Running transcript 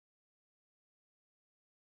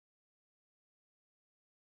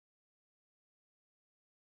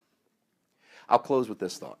I'll close with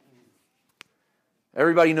this thought.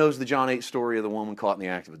 Everybody knows the John 8 story of the woman caught in the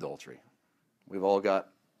act of adultery. We've all had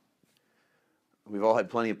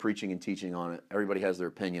plenty of preaching and teaching on it. Everybody has their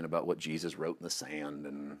opinion about what Jesus wrote in the sand,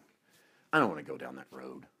 and I don't want to go down that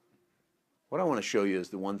road. What I want to show you is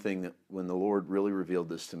the one thing that when the Lord really revealed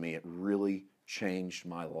this to me, it really changed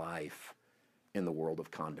my life in the world of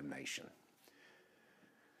condemnation.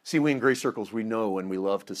 See, we in Grace Circles, we know and we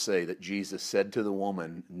love to say that Jesus said to the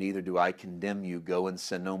woman, neither do I condemn you, go and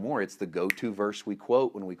sin no more. It's the go-to verse we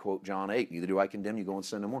quote when we quote John 8, neither do I condemn you, go and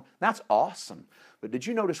sin no more. That's awesome. But did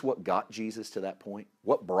you notice what got Jesus to that point?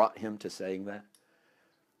 What brought him to saying that?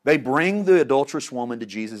 They bring the adulterous woman to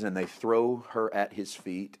Jesus and they throw her at his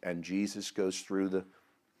feet, and Jesus goes through the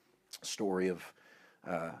story of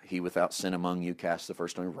he without sin among you cast the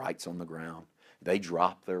first stone, writes on the ground. They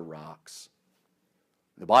drop their rocks.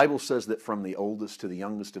 The Bible says that from the oldest to the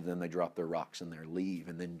youngest of them, they drop their rocks and they leave.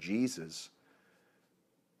 And then Jesus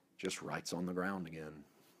just writes on the ground again.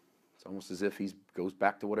 It's almost as if he goes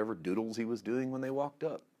back to whatever doodles he was doing when they walked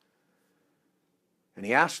up. And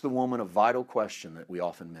he asks the woman a vital question that we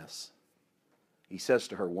often miss. He says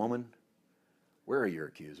to her, woman, where are your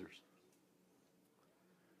accusers?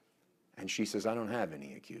 And she says, I don't have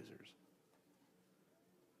any accusers.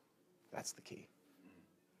 That's the key.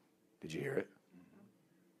 Did you hear it?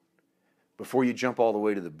 Before you jump all the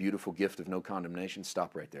way to the beautiful gift of no condemnation,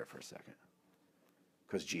 stop right there for a second.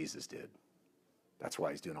 Because Jesus did. That's why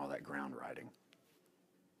he's doing all that ground writing.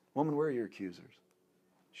 Woman, where are your accusers?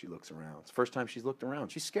 She looks around. It's the first time she's looked around.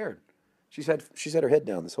 She's scared. She's had her head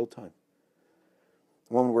down this whole time.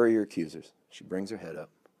 Woman, where are your accusers? She brings her head up.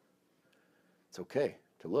 It's okay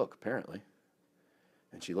to look, apparently.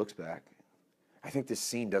 And she looks back. I think this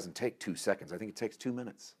scene doesn't take 2 seconds. I think it takes 2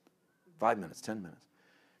 minutes, 5 minutes, 10 minutes.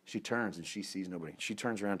 She turns and she sees nobody. She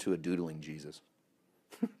turns around to a doodling Jesus.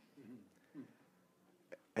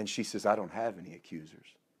 And she says, I don't have any accusers.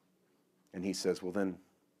 And he says, well then,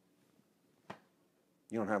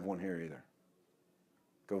 you don't have one here either.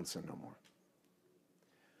 Go and sin no more.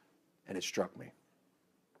 And it struck me.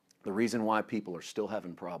 The reason why people are still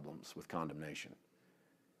having problems with condemnation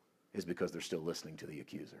is because they're still listening to the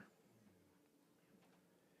accuser.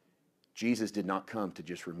 Jesus did not come to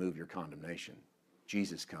just remove your condemnation.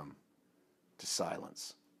 Jesus come to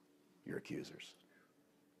silence your accusers.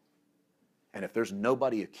 And if there's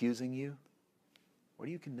nobody accusing you, what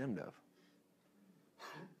are you condemned of?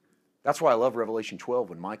 That's why I love Revelation 12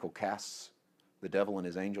 when Michael casts the devil and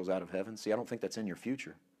his angels out of heaven. See, I don't think that's in your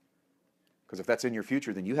future. Because if that's in your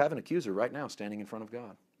future, then you have an accuser right now standing in front of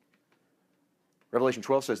God. Revelation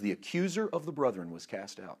 12 says, the accuser of the brethren was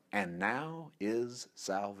cast out, and now is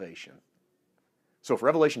salvation. So if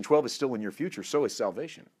Revelation 12 is still in your future, so is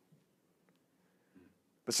salvation.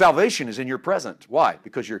 But salvation is in your present. Why?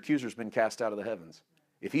 Because your accuser's been cast out of the heavens.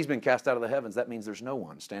 If he's been cast out of the heavens, that means there's no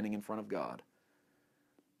one standing in front of God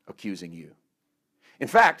accusing you. In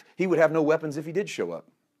fact, he would have no weapons if he did show up.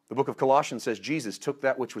 The book of Colossians says Jesus took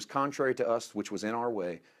that which was contrary to us, which was in our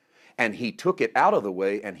way, and he took it out of the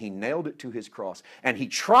way and he nailed it to his cross. And he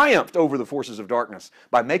triumphed over the forces of darkness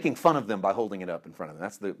by making fun of them by holding it up in front of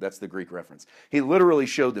them. That's the Greek reference. He literally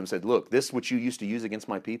showed them, said, look, this which you used to use against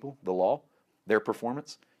my people, the law, their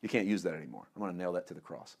performance, you can't use that anymore. I'm going to nail that to the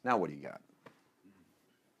cross. Now what do you got?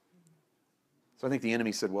 So I think the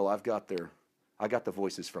enemy said, well, I got the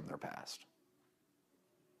voices from their past.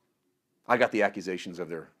 I got the accusations of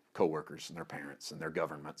their coworkers and their parents and their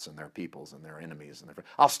governments and their peoples and their enemies and their friends.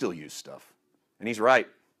 I'll still use stuff. And he's right.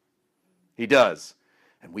 He does.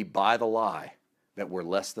 And we buy the lie that we're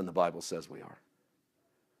less than the Bible says we are.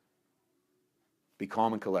 Be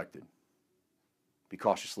calm and collected. Be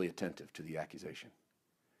cautiously attentive to the accusation.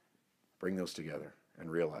 Bring those together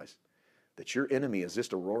and realize that your enemy is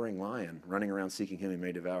just a roaring lion running around seeking him he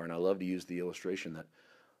may devour. And I love to use the illustration that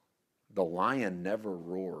the lion never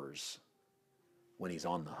roars when he's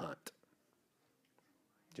on the hunt.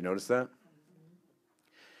 Did you notice that?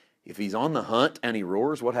 If he's on the hunt and he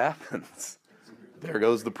roars, what happens? There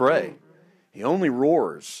goes the prey. He only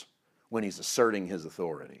roars when he's asserting his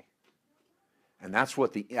authority. And that's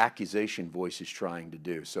what the accusation voice is trying to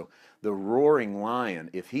do. So the roaring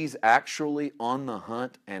lion, if he's actually on the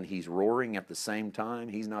hunt and he's roaring at the same time,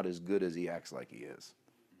 he's not as good as he acts like he is.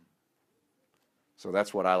 So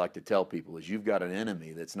that's what I like to tell people is you've got an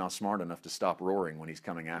enemy that's not smart enough to stop roaring when he's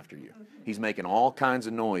coming after you. He's making all kinds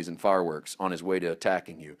of noise and fireworks on his way to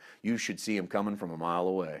attacking you. You should see him coming from a mile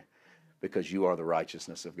away because you are the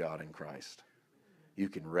righteousness of God in Christ. You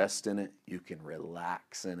can rest in it. You can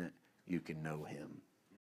relax in it. You can know him.